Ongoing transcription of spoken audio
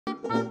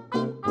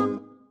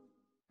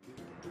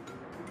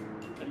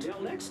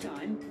Until next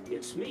time,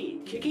 it's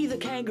me, Kiki the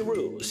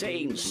Kangaroo,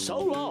 saying so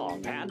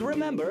long. And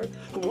remember,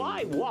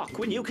 why walk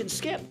when you can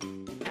skip?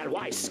 And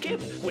why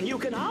skip when you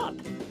can hop?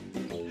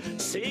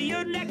 See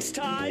you next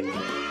time!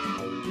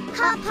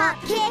 Hop,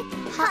 hop, kick,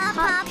 hop,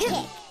 hop,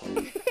 kick.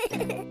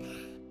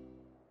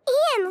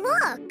 Ian,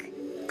 look!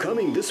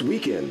 Coming this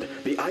weekend,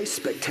 the ice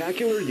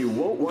spectacular you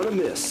won't want to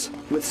miss.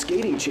 With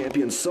skating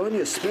champion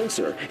Sonia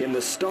Spencer in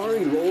the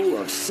starring role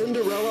of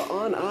Cinderella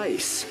on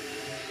Ice.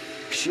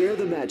 Share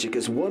the magic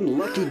as one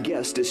lucky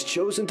guest is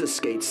chosen to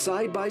skate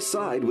side by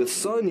side with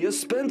Sonia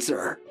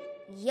Spencer.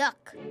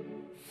 Yuck.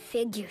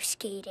 Figure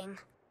skating.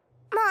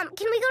 Mom,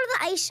 can we go to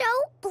the ice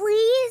show,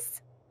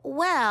 please?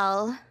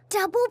 Well...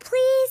 Double,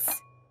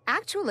 please?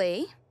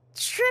 Actually...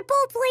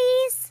 Triple,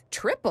 please?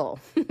 Triple?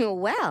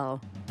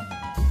 Well...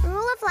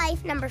 Rule of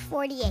life number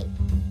 48.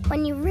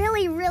 When you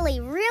really, really,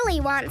 really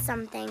want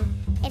something,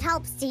 it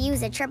helps to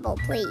use a triple,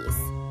 please.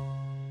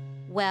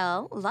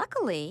 Well,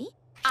 luckily,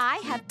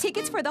 I have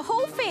tickets for the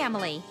whole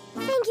family.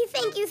 Thank you,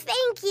 thank you,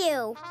 thank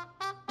you.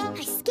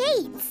 My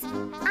skates.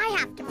 I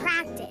have to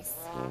practice.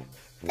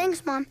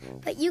 Thanks, Mom,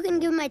 but you can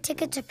give my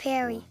ticket to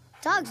Perry.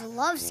 Dogs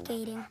love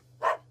skating.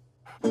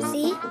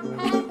 See?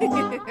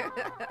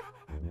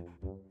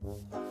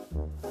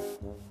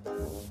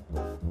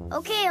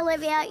 Okay,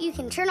 Olivia, you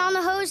can turn on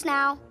the hose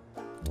now.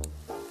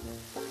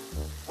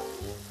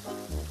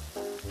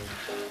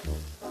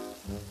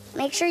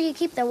 Make sure you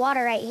keep the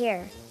water right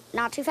here.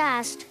 Not too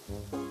fast.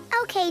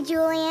 Okay,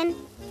 Julian.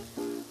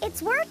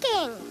 It's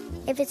working.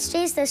 If it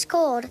stays this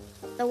cold,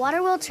 the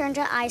water will turn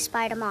to ice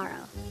by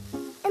tomorrow.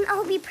 And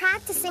I'll be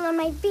practicing on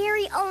my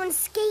very own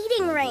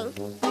skating rink.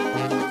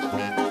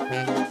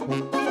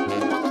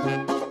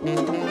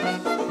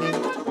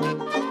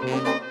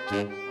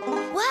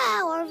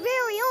 Wow, our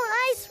very own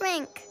ice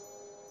rink.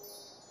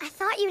 I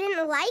thought you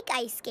didn't like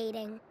ice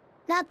skating.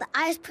 Not the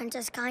Ice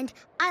Princess kind.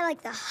 I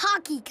like the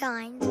hockey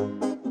kind.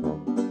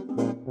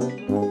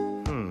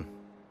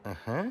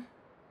 Uh-huh.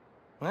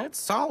 That's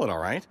solid, all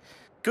right.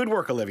 Good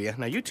work, Olivia.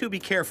 Now, you two be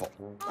careful.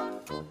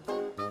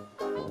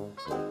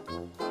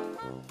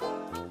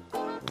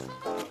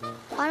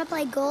 Want to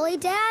play goalie,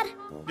 Dad?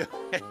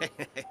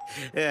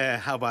 Yeah,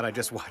 how about I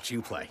just watch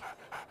you play?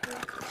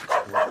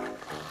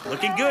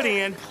 Looking good,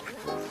 Ian.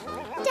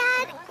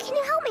 Dad, can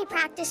you help me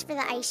practice for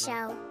the ice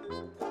show?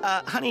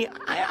 Honey,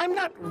 I'm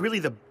not really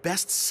the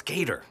best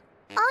skater.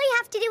 All you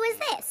have to do is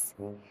this.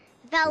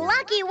 The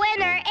lucky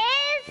winner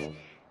is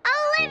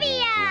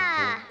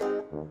Olivia!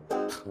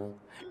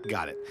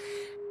 Got it.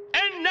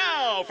 And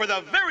now, for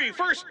the very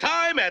first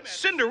time at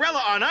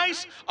Cinderella on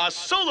Ice, a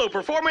solo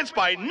performance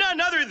by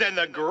none other than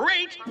the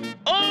great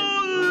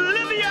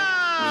Olivia!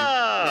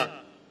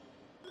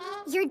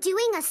 You're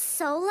doing a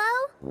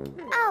solo?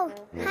 Oh,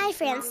 hi,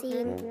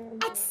 Francine.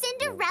 At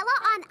Cinderella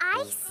on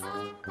Ice?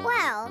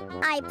 Well,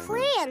 I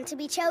plan to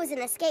be chosen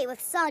to skate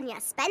with Sonia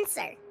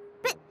Spencer.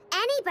 But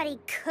anybody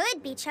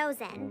could be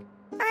chosen,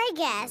 I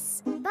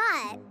guess.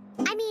 But,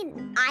 I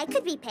mean, I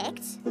could be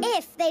picked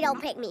if they don't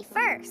pick me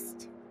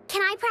first.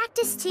 Can I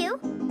practice too?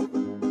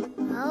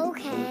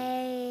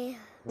 Okay.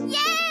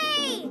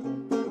 Yay!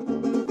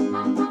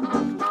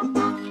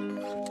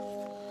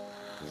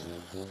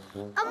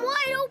 I'm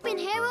wide open,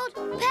 Harold.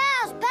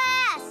 Pass,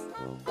 pass!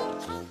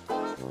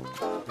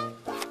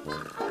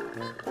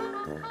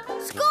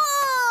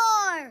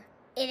 Score!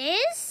 It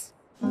is?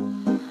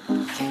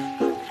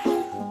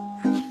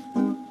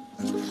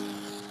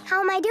 How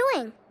am I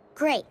doing?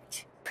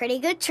 Great. Pretty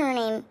good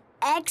turning,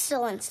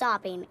 excellent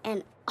stopping,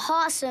 and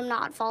awesome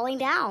not falling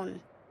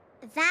down.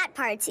 That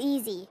part's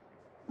easy.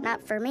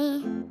 Not for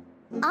me.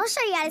 I'll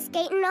show you how to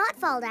skate and not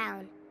fall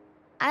down.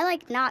 I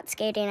like not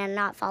skating and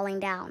not falling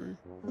down.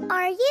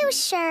 Are you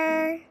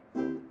sure?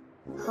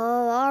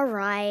 Oh, all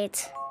right.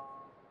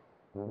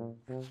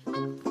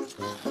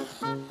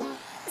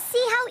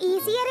 See how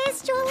easy it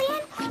is,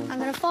 Julian? I'm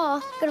gonna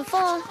fall, gonna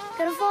fall,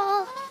 gonna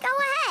fall. Go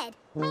ahead.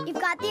 You've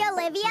got the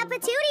Olivia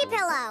Patootie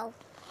pillow.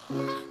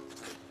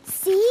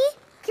 See?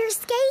 You're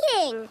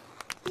skating.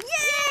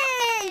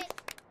 Yay!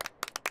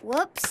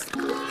 Whoops.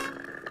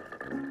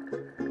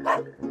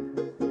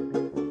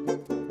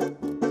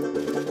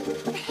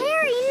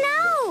 Harry,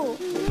 no!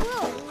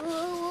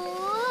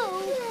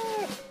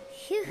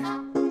 Phew.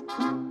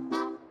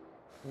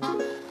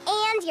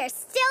 And you're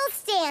still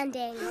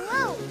standing.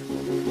 Whoa.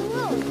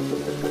 Whoa.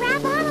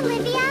 Grab on,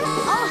 Olivia.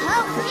 I'll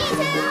help. Me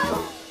too.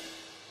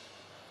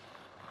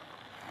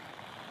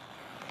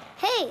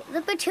 Hey,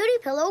 the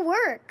Patootie pillow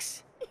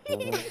works.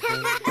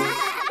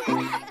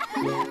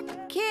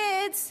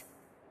 Kids,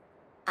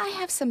 I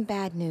have some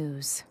bad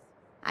news.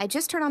 I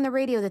just heard on the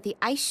radio that the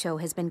ice show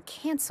has been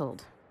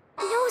canceled.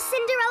 No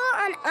Cinderella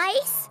on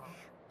Ice?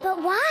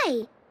 But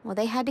why? Well,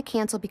 they had to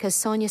cancel because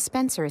Sonia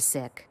Spencer is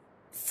sick.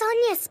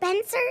 Sonia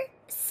Spencer?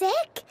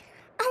 Sick?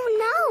 Oh,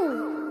 no.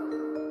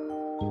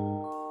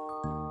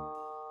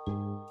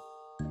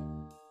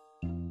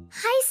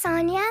 Hi,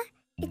 Sonia.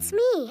 It's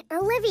me,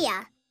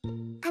 Olivia.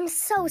 I'm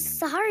so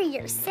sorry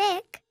you're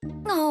sick.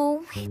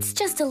 Oh, it's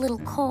just a little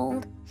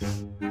cold.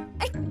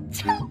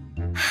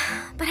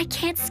 I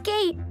can't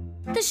skate.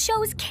 The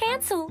show's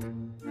canceled.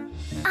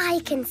 I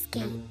can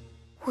skate.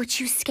 Would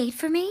you skate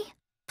for me?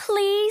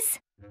 Please?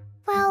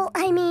 Well,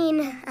 I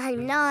mean,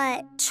 I'm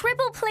not...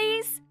 Triple,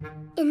 please?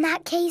 In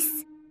that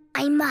case,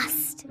 I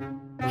must.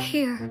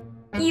 Here,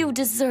 you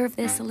deserve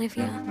this,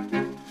 Olivia.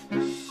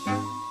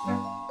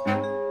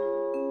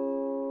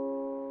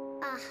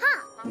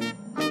 Aha!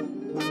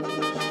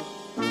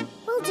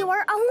 We'll do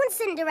our own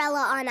Cinderella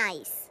on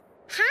ice.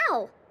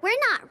 How? We're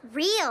not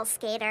real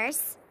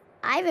skaters.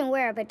 I even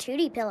wear a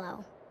patootie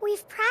pillow.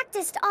 We've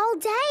practiced all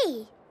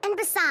day. And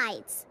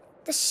besides,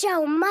 the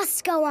show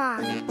must go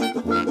on.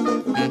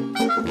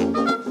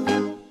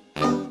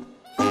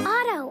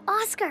 Otto,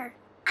 Oscar,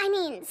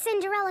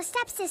 Cinderella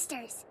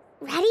stepsisters.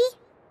 Ready?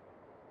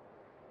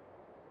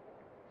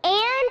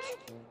 And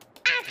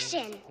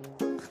action!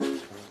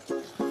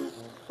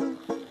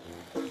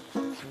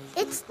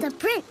 It's the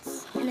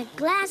prince, and a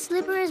glass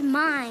slipper is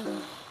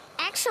mine.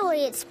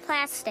 Actually, it's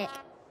plastic.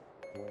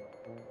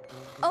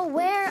 Oh,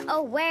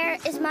 where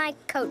is my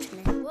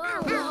coachman?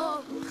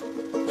 Whoa.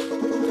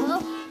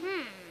 Oh,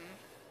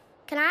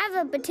 Can I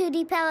have a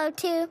patootie pillow,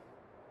 too?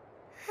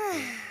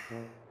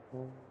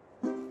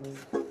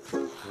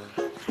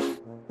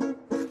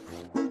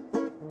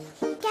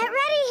 Get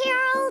ready,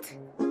 Harold.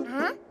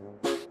 Huh?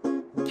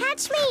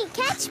 Catch me!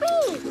 Catch me!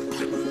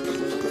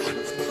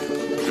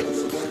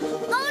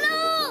 Oh,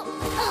 no!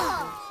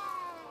 Oh.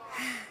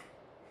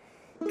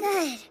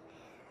 Good.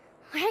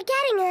 We're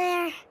getting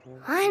there.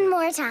 One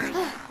more time.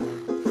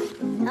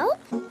 Nope.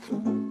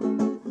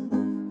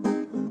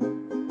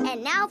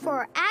 And now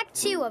for Act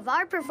 2 of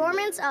our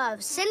performance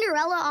of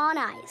Cinderella on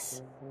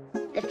Ice.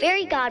 The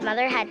fairy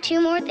godmother had 2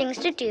 more things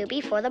to do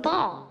before the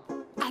ball.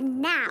 And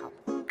now,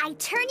 I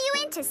turn you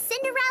into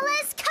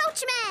Cinderella's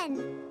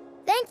coachman!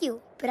 Thank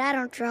you, but I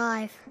don't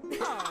drive.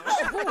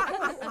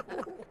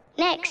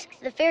 Next,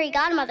 the fairy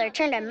godmother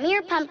turned a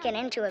mere pumpkin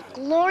into a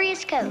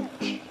glorious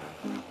coach.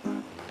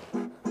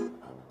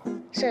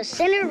 So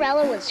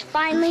Cinderella was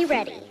finally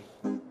ready.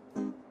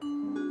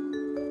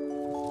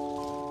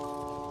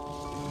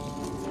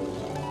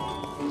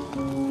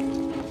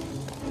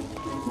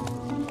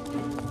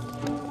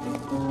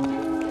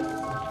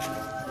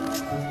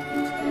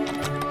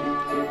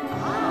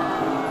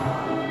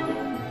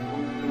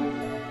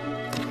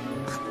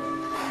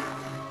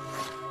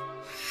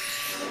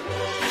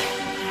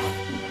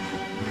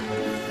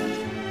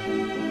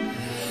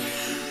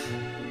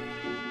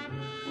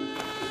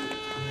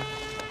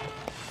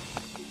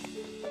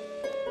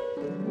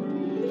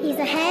 He's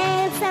a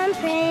handsome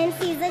prince,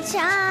 he's a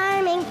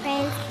charming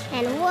prince,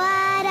 and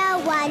what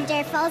a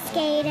wonderful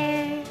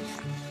skater.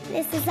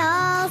 This is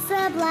all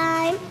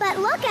sublime, but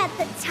look at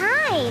the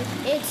time.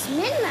 It's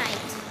midnight.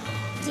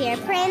 Dear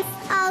prince,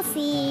 I'll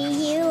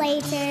see you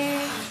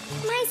later.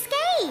 My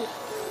skate.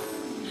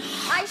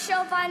 I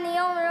shall find the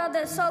owner of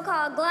the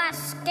so-called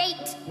glass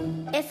skate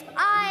if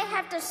I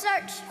have to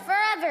search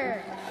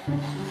forever.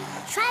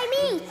 Try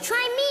me,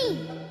 try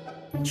me.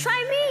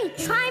 Try me,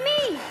 try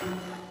me.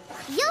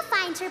 You'll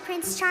find her,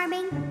 Prince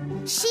Charming.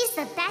 She's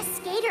the best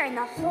skater in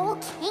the whole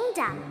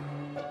kingdom.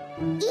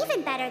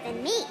 Even better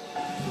than me.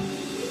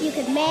 You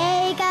could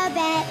make a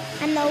bet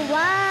I'm the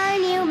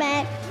one you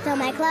met, though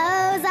my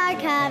clothes are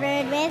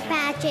covered with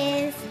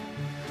patches.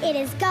 It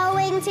is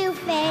going to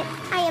fit,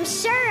 I am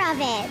sure of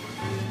it.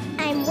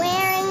 I'm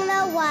wearing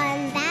the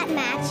one that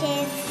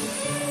matches.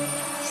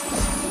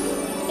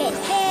 It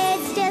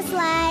fits just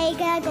like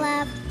a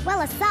glove,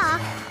 well, a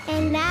sock,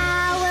 and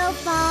now we'll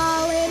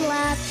fall in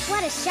love.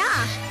 What a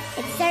shock!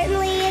 It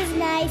certainly is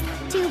nice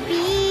to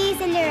be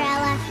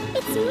Cinderella.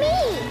 It's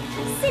me,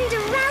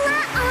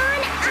 Cinderella on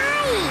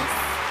ice!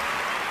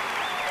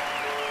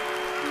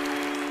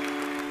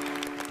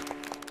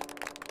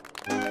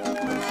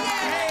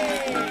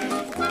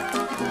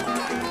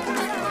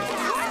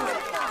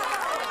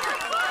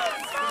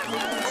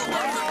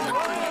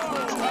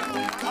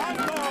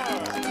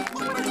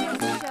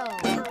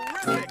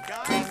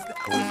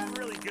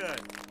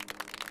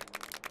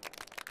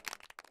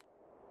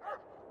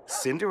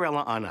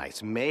 Cinderella on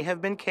Ice may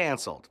have been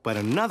canceled, but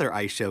another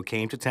ice show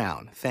came to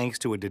town thanks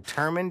to a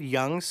determined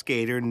young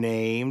skater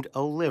named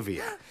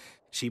Olivia.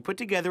 She put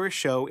together a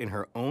show in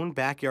her own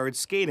backyard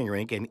skating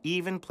rink and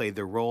even played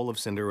the role of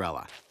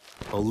Cinderella.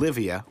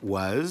 Olivia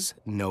was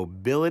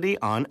Nobility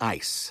on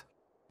Ice.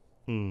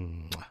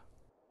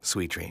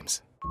 Sweet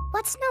dreams.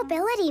 What's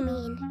nobility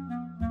mean?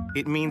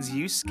 It means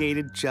you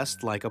skated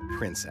just like a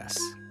princess.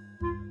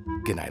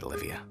 Good night,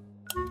 Olivia.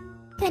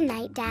 Good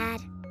night,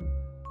 Dad.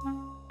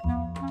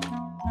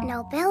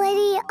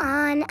 Nobility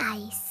on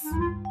ice.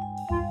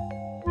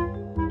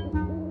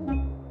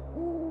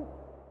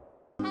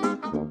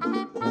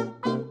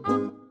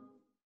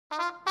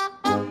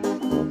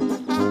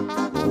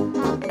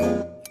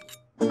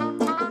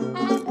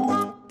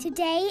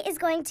 Today is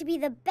going to be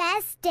the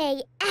best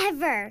day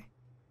ever.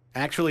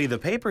 Actually, the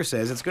paper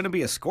says it's going to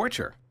be a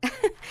scorcher.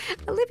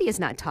 Olivia's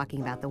not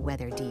talking about the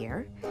weather,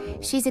 dear.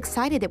 She's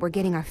excited that we're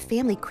getting our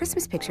family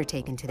Christmas picture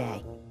taken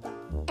today.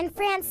 And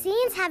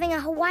Francine's having a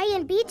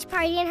Hawaiian beach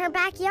party in her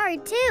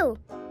backyard, too.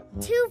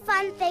 2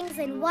 fun things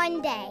in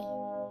one day.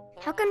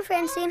 How can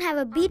Francine have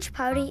a beach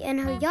party in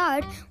her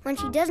yard when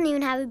she doesn't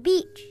even have a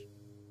beach?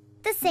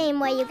 The same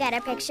way you get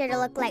a picture to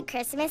look like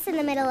Christmas in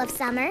the middle of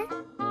summer.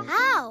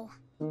 How?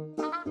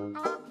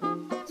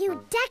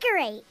 You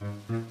decorate.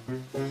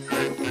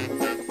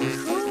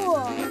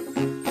 Cool.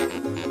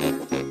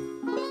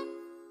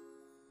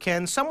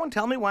 Can someone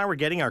tell me why we're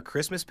getting our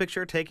Christmas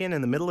picture taken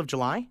in the middle of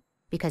July?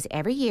 Because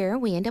every year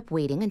we end up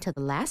waiting until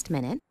the last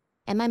minute,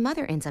 and my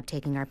mother ends up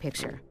taking our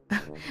picture,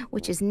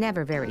 which is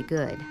never very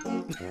good.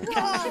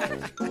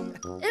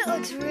 It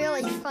looks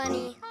really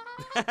funny.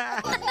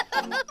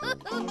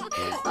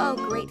 Oh,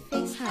 great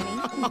face,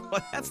 honey. Oh,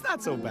 that's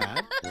not so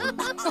bad.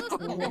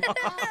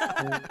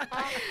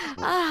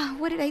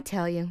 What did I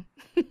tell you?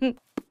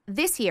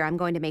 This year, I'm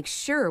going to make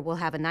sure we'll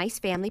have a nice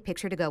family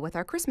picture to go with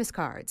our Christmas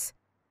cards.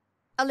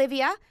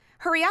 Olivia,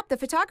 hurry up. The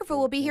photographer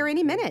will be here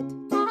any minute.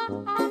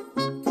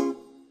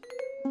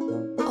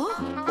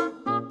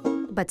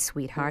 Oh, but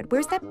sweetheart,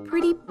 where's that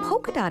pretty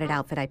polka-dotted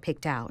outfit I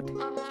picked out?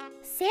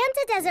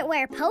 Santa doesn't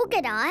wear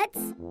polka dots.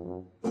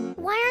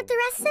 Why aren't the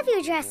rest of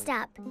you dressed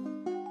up?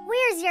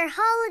 Where's your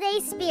holiday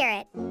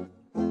spirit?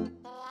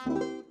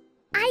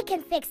 I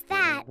can fix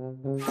that.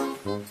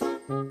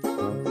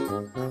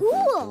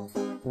 Cool.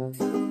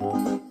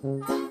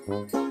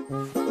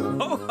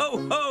 Ho,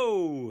 ho,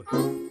 ho!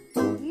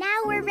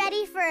 Now we're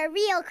ready for a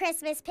real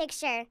Christmas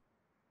picture.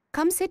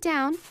 Come sit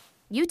down.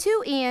 You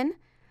too, Ian.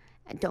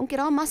 And don't get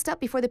all mussed up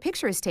before the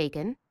picture is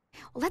taken.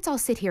 Let's all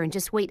sit here and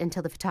just wait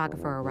until the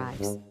photographer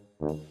arrives.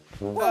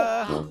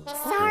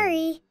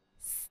 Sorry.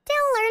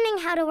 Still learning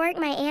how to work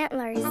my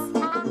antlers.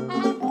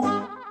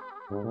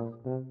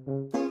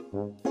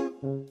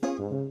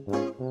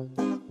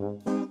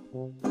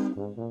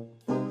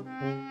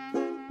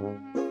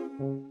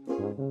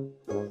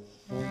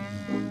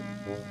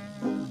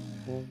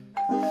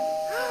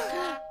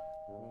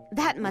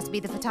 That must be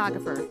the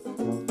photographer.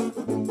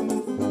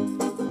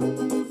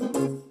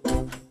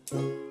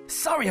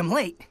 Sorry I'm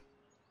late.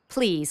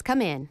 Please,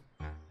 come in.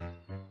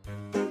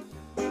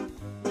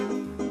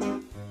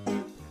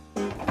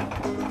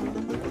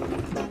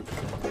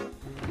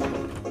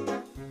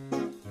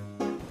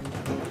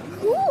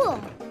 Cool.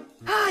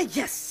 Ah,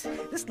 yes!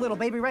 This little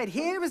baby right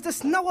here is the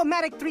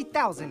Snow-O-Matic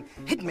 3000.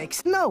 It makes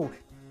snow.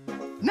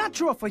 Not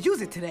sure if I'll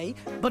use it today,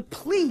 but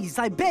please,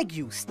 I beg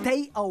you,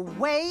 stay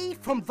away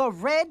from the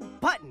red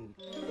button.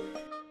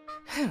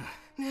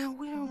 Now,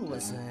 where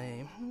was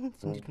I?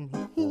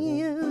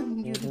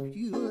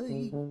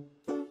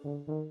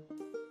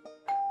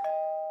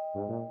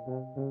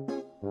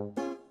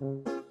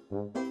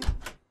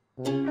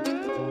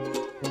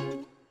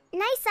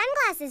 Nice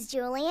sunglasses,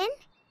 Julian.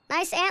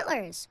 Nice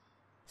antlers.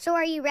 So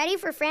are you ready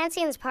for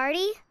Francine's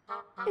party?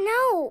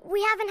 No,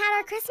 we haven't had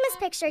our Christmas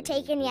picture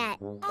taken yet.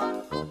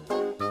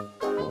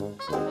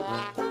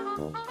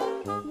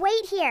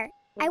 Wait here.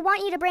 I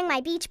want you to bring my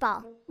beach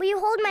ball. Will you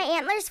hold my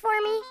antlers for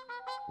me?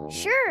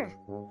 Sure.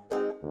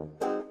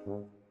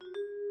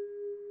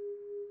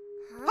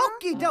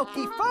 Okie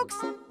dokie, folks.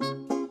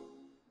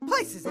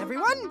 Places,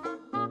 everyone.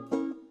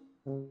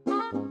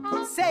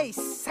 Say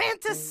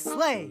Santa's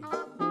sleigh.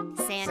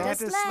 Santa's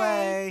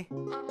sleigh.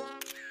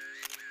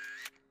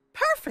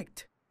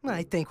 Perfect.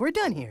 I think we're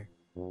done here.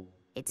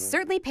 It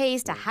certainly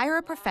pays to hire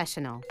a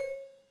professional.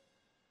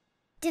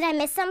 Did I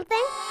miss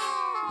something?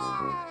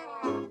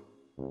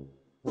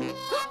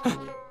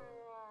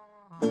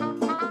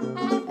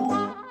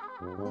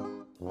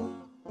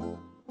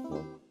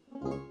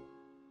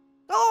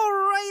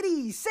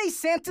 Alrighty, say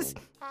Santa's...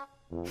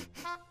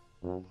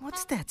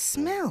 What's that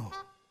smell?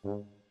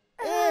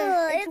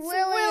 It's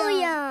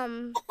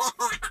William.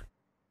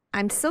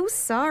 I'm so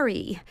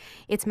sorry.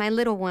 It's my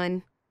little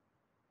one.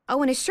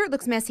 Oh, and his shirt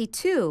looks messy,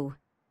 too.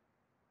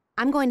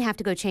 I'm going to have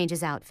to go change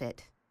his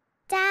outfit.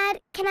 Dad,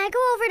 can I go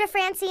over to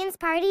Francine's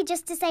party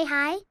just to say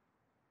hi?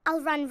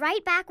 I'll run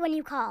right back when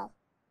you call.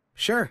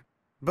 Sure,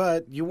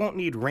 but you won't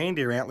need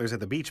reindeer antlers at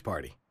the beach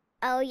party.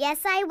 Oh,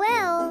 yes, I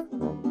will.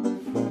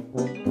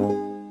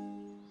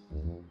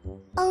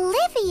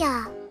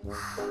 Olivia!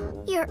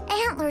 Your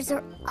antlers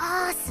are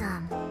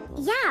awesome.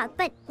 Yeah,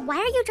 but why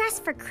are you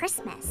dressed for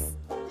Christmas?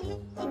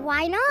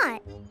 Why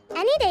not?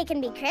 Any day can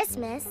be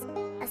Christmas,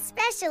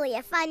 especially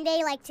a fun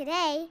day like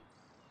today.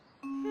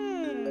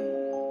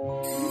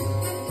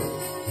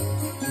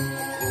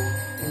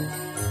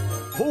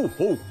 Ho,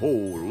 ho, ho!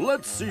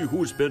 Let's see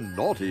who's been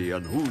naughty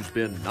and who's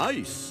been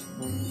nice.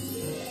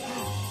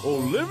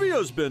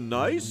 Olivia's been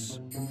nice.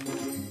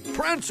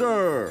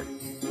 Prancer!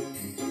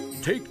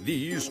 Take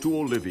these to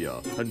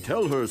Olivia and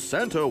tell her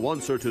Santa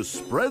wants her to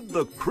spread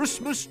the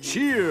Christmas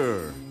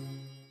cheer.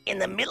 In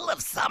the middle of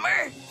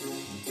summer?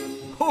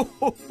 Ho,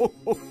 ho, ho,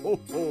 ho, ho,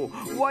 ho!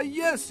 Why,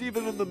 yes,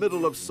 even in the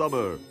middle of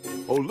summer.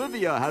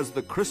 Olivia has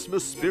the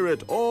Christmas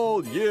spirit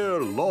all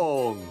year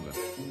long.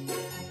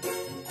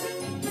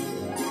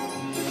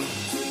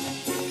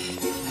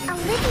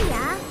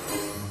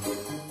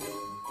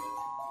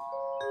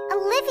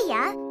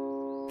 Olivia,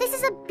 this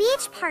is a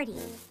beach party.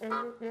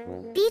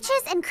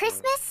 Beaches and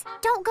Christmas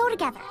don't go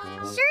together.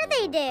 Sure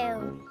they do.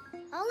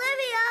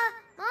 Olivia,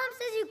 Mom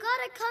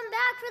gotta come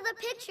back for the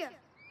picture.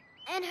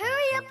 And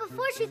hurry up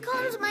before she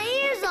combs my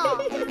ears off.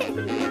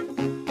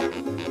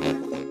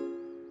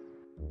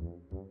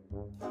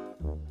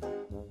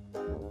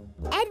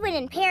 Edwin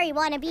and Perry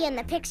want to be in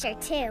the picture,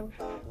 too.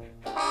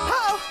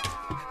 Uh-oh!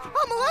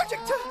 I'm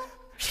allergic to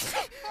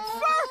fur!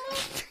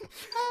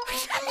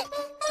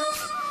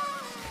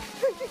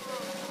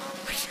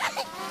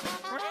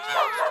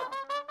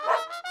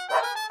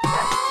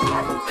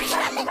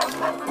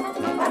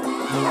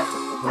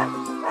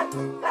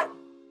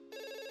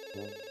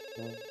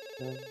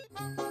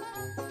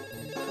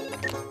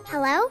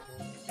 Hello?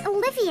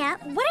 Olivia,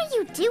 what are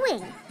you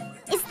doing?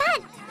 Is that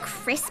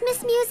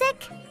Christmas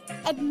music?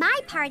 At my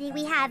party,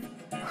 we have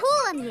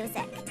hula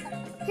music.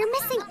 You're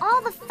missing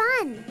all the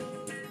fun.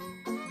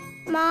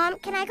 Mom,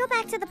 can I go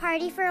back to the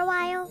party for a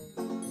while?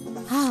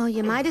 Oh,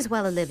 you might as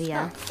well,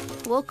 Olivia.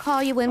 We'll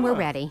call you when we're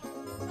ready.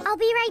 I'll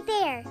be right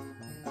there.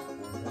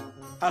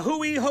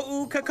 Ahui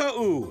ho'u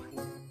kaka'u.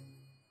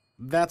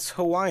 That's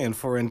Hawaiian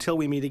for until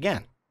we meet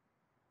again.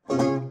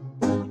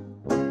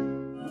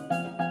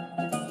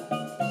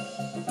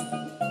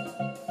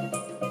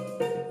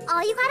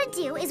 All you gotta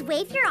do is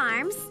wave your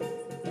arms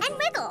and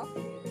wiggle.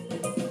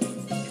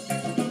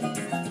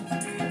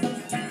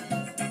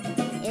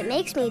 It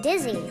makes me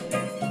dizzy.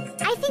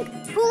 I think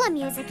hula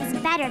music is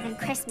better than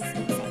Christmas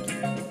music.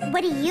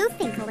 What do you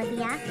think,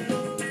 Olivia?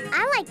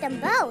 I like them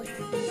both.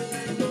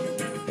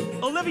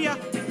 Olivia!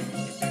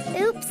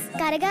 Oops,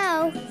 gotta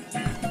go.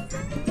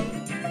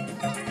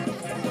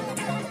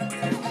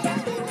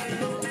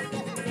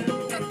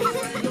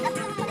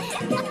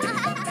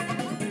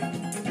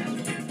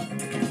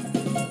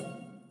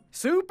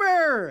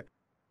 Super!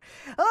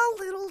 A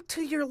little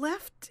to your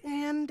left,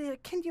 and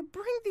can you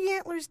bring the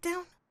antlers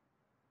down?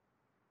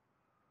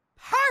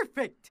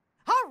 Perfect!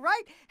 All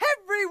right,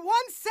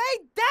 everyone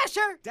say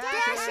Dasher!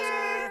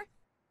 Dasher!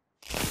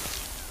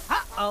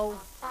 Uh-oh.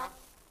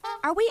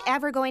 Are we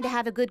ever going to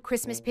have a good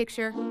Christmas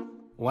picture?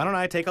 Why don't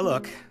I take a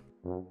look?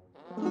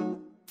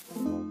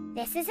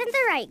 This isn't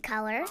the right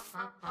color.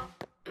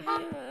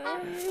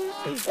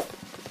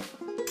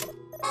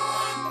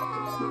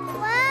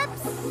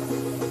 Whoops!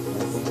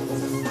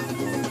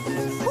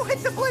 Who hit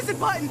the blizzard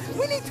button?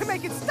 We need to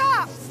make it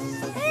stop!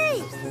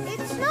 Hey,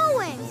 it's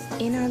snowing.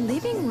 In our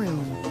living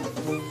room.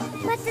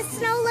 But the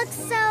snow looks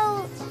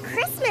so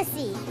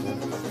Christmassy.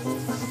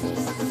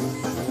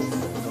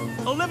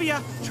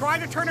 Olivia, try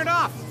to turn it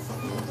off.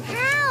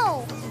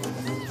 How?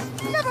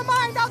 Never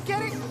mind, I'll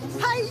get it.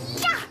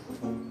 Hi-ya!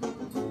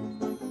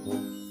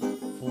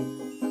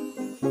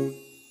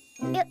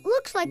 It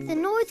looks like the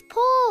North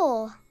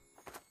Pole.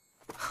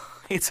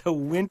 It's a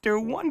winter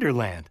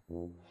wonderland.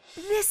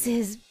 This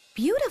is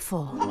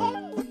beautiful.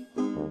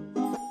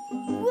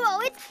 Whoa,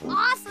 it's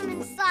awesome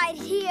inside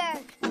here.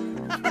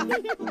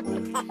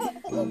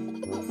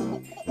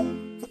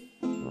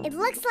 It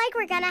looks like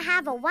we're gonna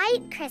have a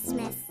white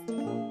Christmas.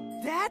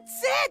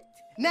 That's it!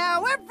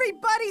 Now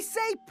everybody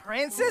say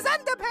Prancer's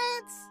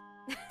Underpants!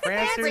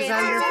 Prancer's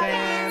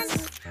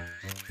Underpants.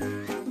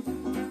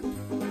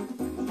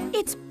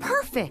 It's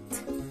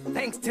perfect.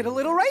 Thanks to the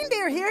little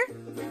reindeer here.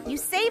 You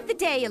saved the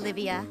day,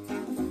 Olivia.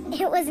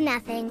 It was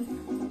nothing.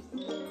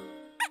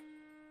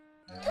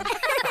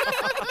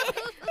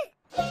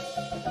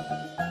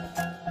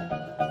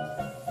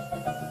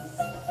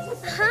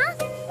 Huh?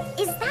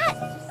 Is that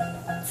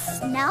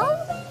snow?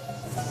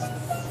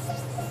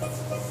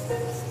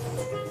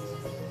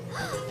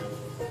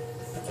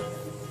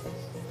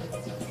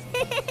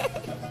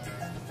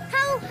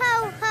 Ho,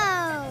 ho, ho!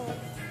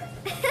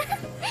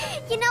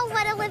 You know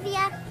what,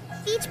 Olivia?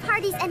 Beach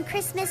parties and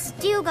Christmas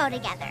do go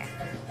together.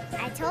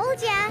 I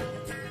told ya.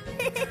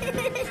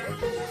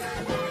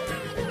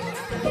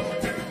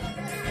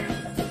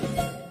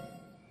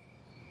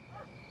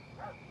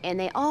 And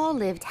they all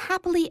lived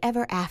happily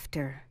ever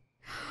after.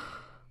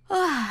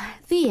 Ah,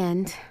 the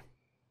end.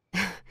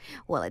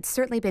 Well, it's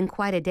certainly been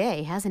quite a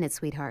day, hasn't it,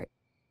 sweetheart?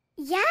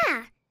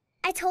 Yeah,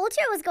 I told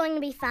you it was going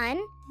to be fun.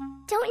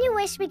 Don't you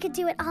wish we could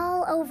do it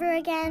all over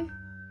again?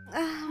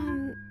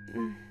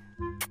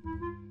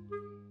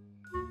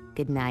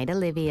 Good night,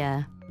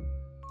 Olivia.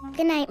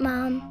 Good night,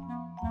 Mom.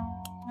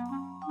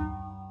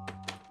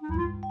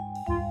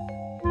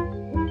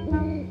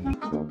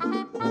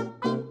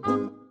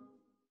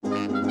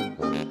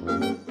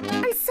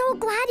 I'm so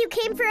glad you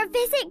came for a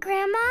visit,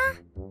 Grandma.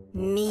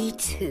 Me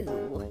too.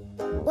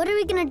 What are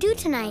we gonna do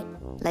tonight?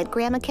 Let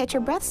Grandma catch her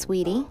breath,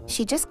 sweetie.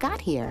 She just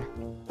got here.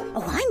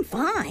 Oh, I'm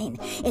fine.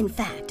 In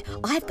fact,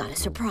 I've got a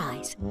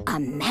surprise. A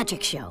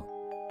magic show.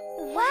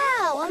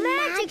 Wow, a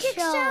magic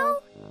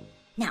show?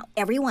 Now,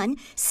 everyone,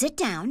 sit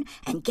down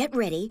and get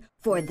ready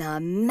for the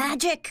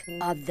magic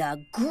of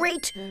the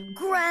Great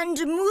Grand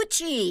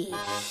Moochie.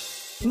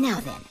 Now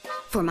then,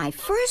 for my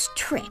first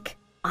trick,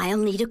 I'll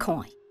need a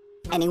coin.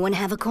 Anyone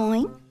have a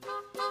coin?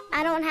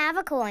 I don't have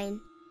a coin.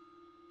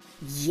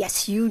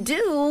 Yes, you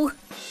do.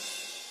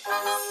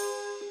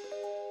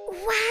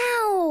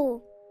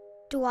 Wow!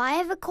 Do I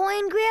have a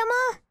coin,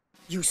 Grandma?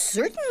 You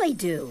certainly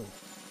do.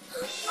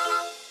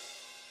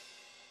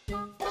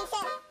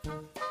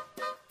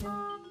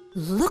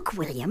 Look,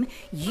 William,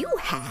 you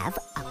have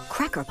a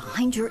cracker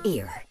behind your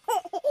ear.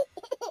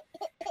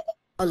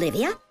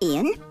 Olivia,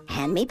 Ian,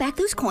 hand me back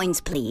those coins,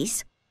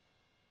 please.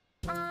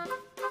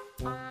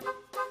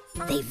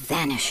 They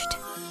vanished.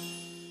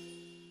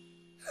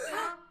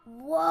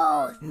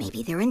 Whoa!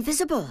 Maybe they're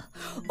invisible.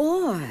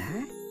 Or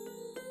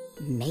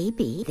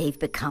maybe they've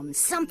become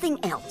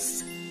something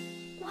else.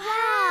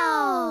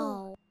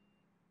 Wow!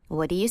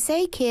 What do you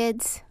say,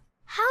 kids?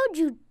 How'd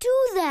you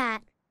do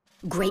that?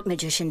 Great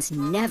magicians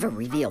never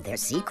reveal their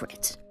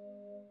secrets.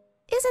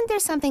 Isn't there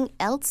something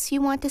else you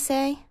want to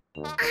say?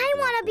 I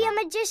want to be a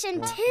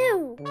magician,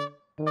 too.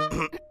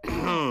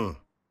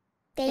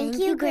 Thank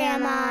you,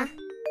 Grandma.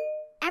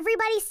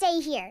 Everybody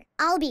stay here.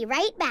 I'll be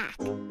right back.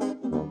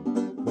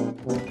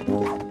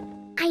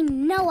 I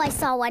know I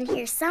saw one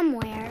here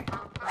somewhere.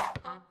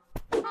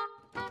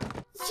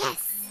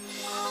 Yes!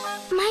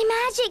 My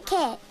magic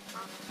kit!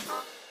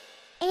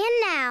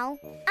 And now,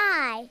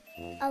 I,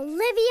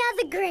 Olivia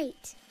the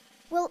Great,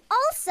 will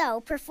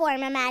also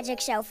perform a magic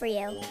show for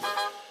you.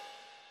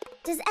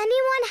 Does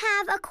anyone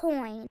have a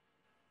coin?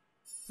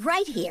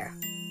 Right here.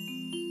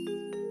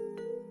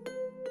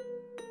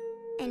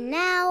 And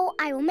now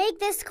I will make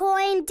this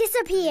coin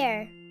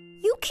disappear.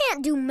 You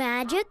can't do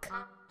magic.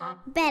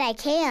 Bet I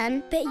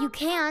can. Bet you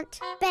can't.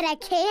 Bet I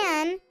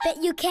can.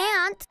 Bet you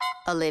can't.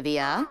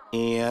 Olivia?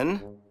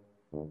 Ian?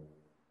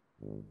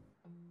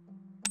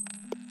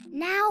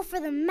 Now for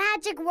the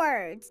magic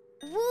words.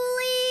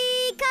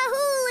 Wooly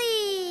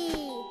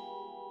kahooly!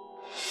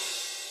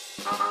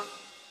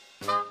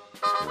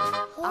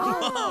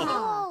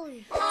 Oh.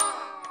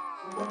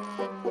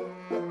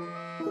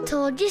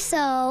 Told you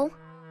so.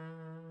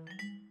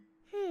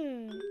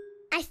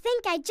 I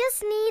think I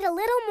just need a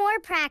little more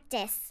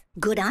practice.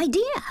 Good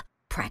idea.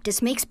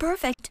 Practice makes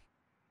perfect.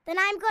 Then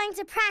I'm going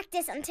to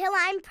practice until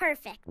I'm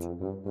perfect.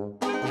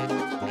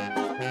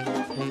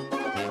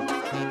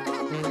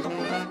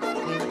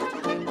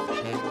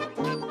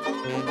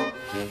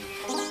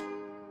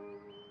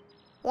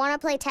 Want to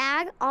play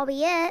tag? I'll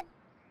be it.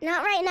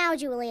 Not right now,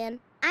 Julian.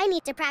 I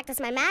need to practice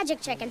my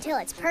magic trick until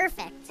it's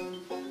perfect.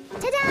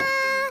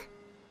 Ta-da!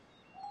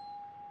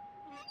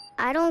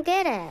 I don't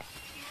get it.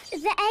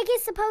 The egg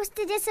is supposed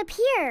to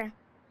disappear.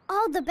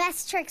 All the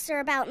best tricks are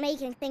about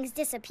making things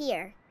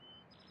disappear.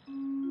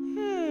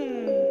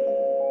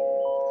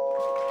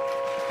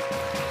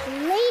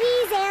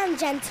 Ladies and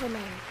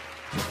gentlemen,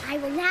 I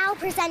will now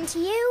present to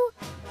you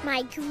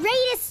my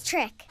greatest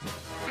trick.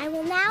 I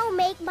will now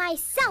make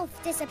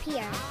myself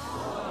disappear.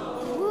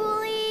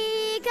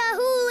 Wooly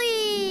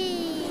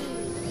kahooly!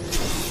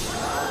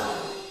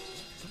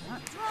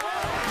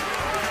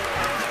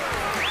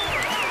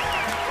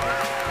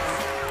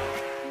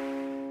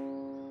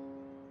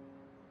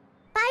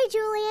 Bye,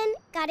 Julian.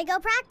 Gotta go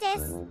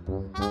practice.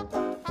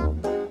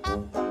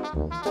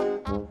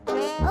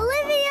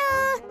 Olivia!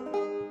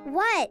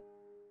 What?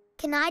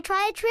 Can I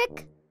try a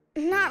trick?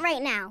 Not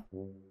right now.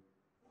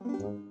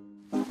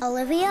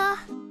 Olivia?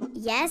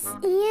 Yes,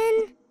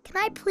 Ian? Can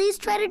I please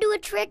try to do a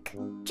trick?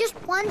 Just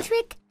one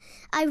trick?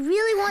 I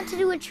really want to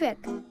do a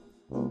trick.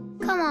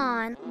 Come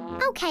on.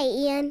 Okay,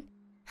 Ian.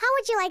 How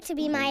would you like to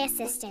be my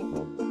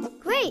assistant?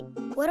 Great.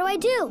 What do I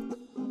do?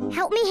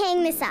 Help me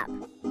hang this up.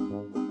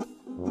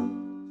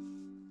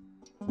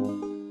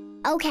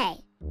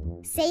 Okay.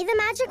 Say the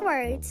magic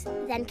words,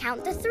 then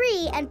count to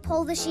 3 and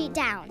pull the sheet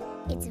down.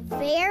 It's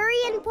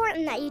very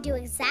important that you do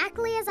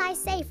exactly as I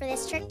say for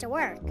this trick to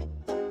work.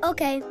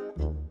 Okay.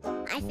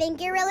 I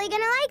think you're really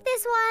gonna like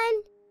this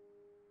one.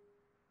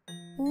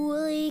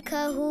 Wooly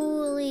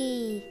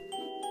kahooly.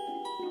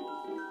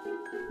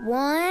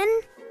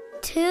 1,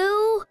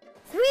 2,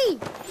 3.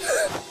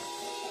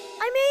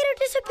 I made her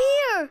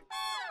disappear.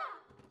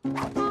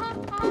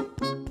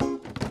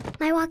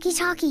 My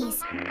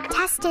walkie-talkies.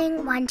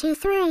 Testing 1, 2,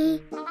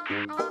 3.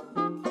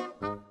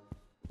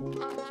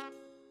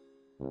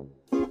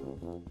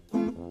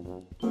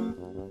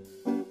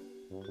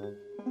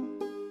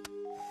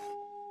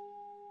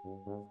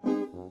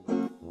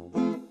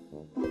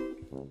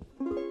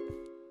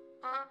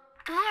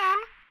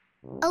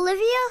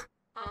 Olivia?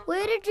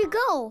 Where did you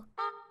go?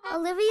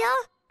 Olivia?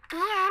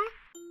 Anne,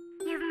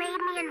 you've made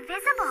me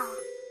invisible.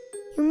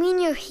 You mean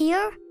you're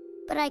here,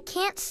 but I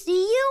can't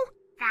see you?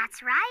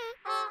 That's right.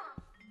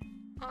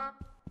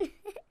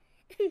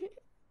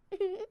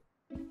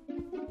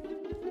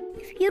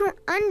 If you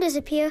don't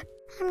undisappear,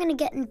 I'm gonna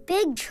get in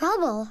big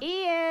trouble.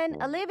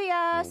 Ian,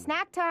 Olivia,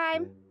 snack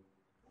time.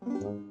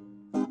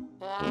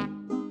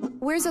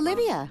 Where's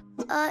Olivia?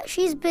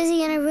 She's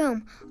busy in her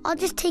room. I'll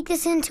just take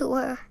this in to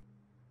her.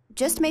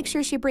 Just make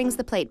sure she brings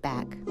the plate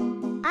back.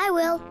 I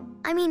will.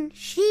 I mean,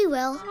 she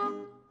will.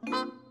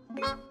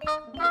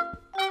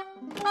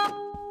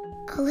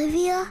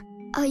 Olivia,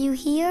 are you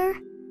here?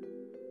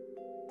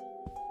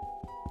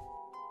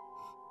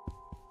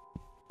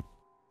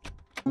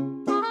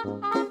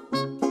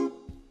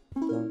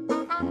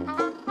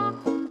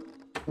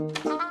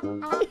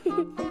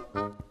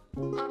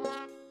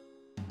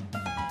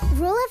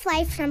 Rule of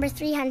life number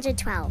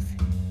 312.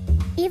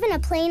 Even a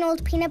plain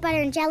old peanut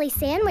butter and jelly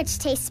sandwich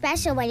tastes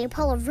special when you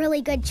pull a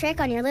really good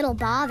trick on your little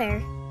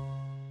bother.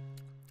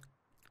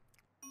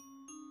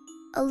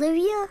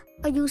 Olivia,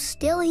 are you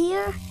still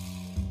here?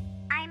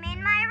 I'm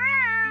in my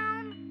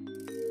room.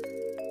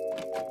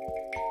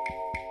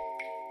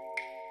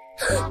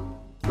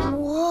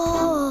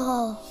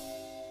 Whoa!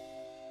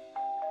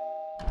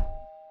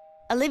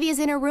 Olivia's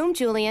in her room,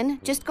 Julian.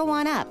 Just go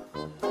on up.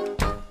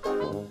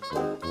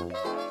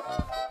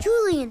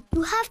 Julian,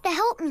 you have to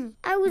help me.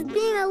 I was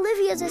being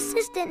Olivia's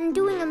assistant and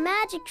doing a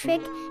magic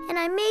trick, and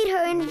I made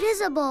her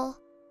invisible.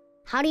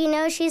 How do you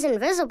know she's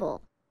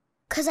invisible?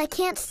 'Cause I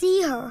can't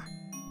see her,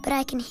 but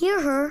I can hear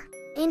her.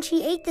 And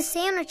she ate the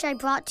sandwich I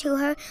brought to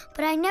her,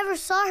 but I never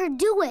saw her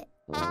do it.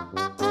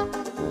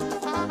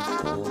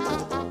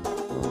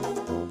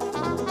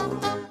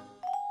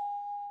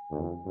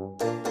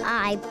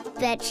 I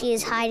bet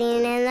she's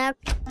hiding in the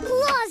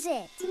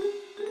closet.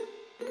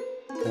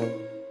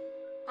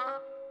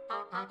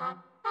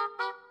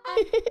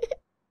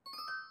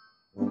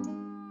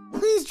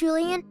 Please,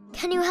 Julian,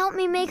 can you help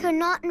me make her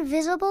not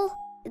invisible?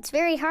 It's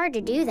very hard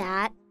to do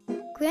that.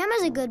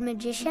 Grandma's a good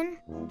magician.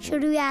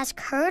 Should we ask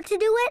her to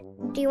do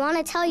it? Do you want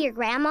to tell your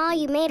grandma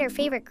you made her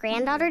favorite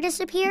granddaughter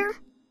disappear?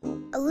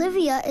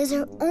 Olivia is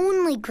her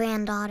only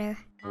granddaughter.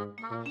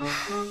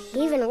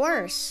 Even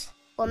worse.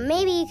 Well,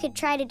 maybe you could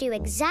try to do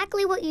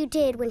exactly what you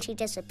did when she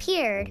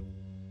disappeared,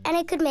 and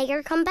it could make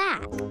her come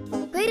back.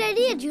 Great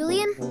idea,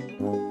 Julian.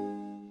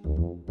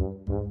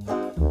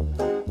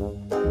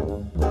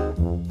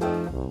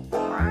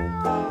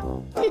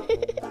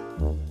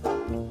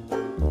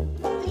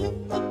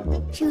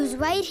 She was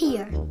right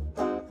here.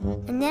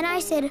 And then I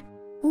said,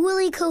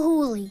 "Hooly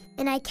kahooly,"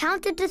 and I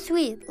counted to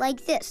 3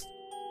 like this.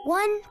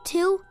 1,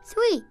 2,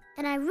 3.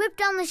 And I ripped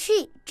down the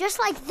sheet just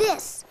like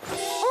this.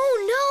 Oh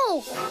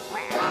no!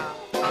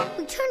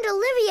 We turned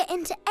Olivia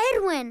into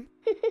Edwin.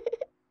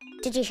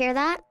 Did you hear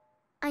that?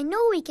 I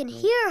know we can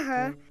hear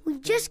her. We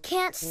just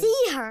can't see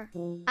her.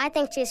 I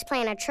think she's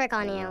playing a trick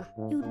on you.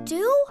 You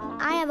do?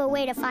 I have a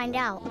way to find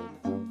out.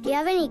 Do you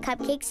have any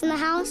cupcakes in the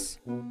house?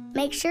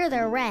 Make sure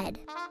they're red.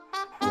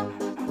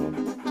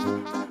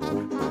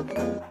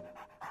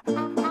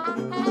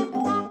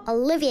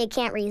 Olivia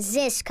can't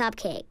resist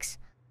cupcakes.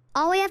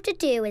 All we have to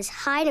do is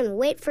hide and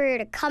wait for her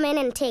to come in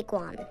and take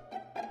one.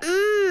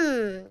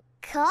 Mmm,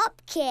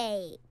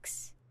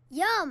 cupcakes.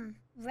 Yum,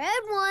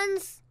 red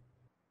ones.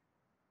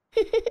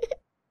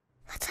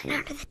 Let's hide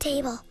under the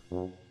table.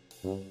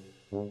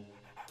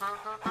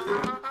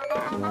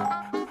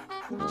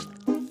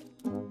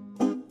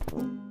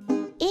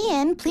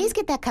 Ian, please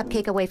get that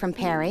cupcake away from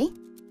Perry.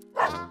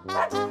 Come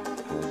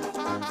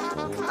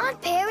on,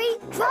 Perry,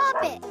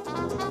 drop it.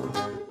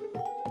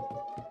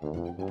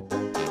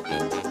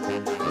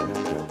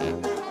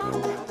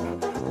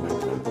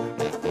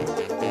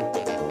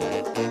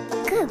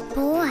 Good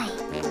boy.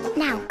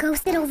 Now go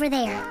sit over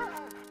there.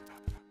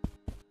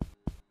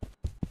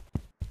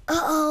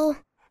 Uh-oh.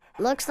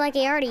 Looks like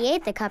he already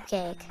ate the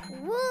cupcake.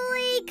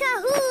 Wooly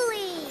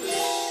kahooly!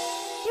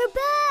 You're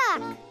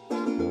back!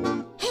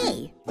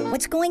 Hey,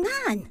 what's going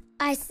on?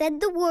 I said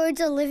the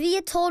words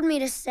Olivia told me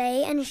to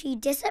say, and she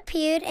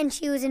disappeared, and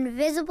she was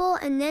invisible,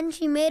 and then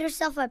she made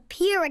herself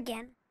appear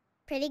again.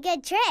 Pretty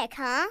good trick,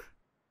 huh?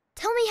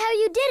 Tell me how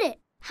you did it.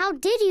 How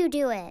did you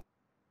do it?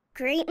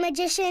 Great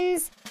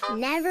magicians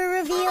never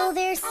reveal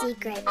their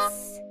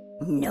secrets.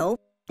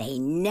 Nope, they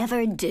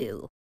never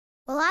do.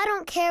 Well, I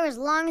don't care as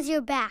long as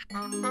you're back.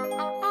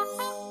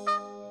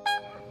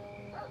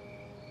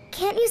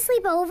 Can't you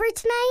sleep over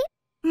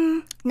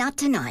tonight? Not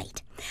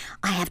tonight.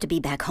 I have to be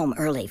back home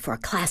early for a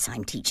class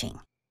I'm teaching.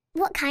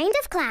 What kind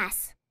of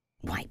class?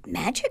 Why,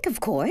 magic, of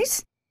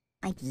course.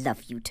 I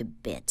love you to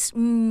bits.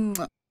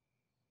 Mwah.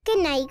 Good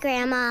night,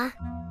 Grandma.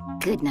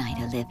 Good night,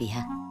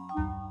 Olivia.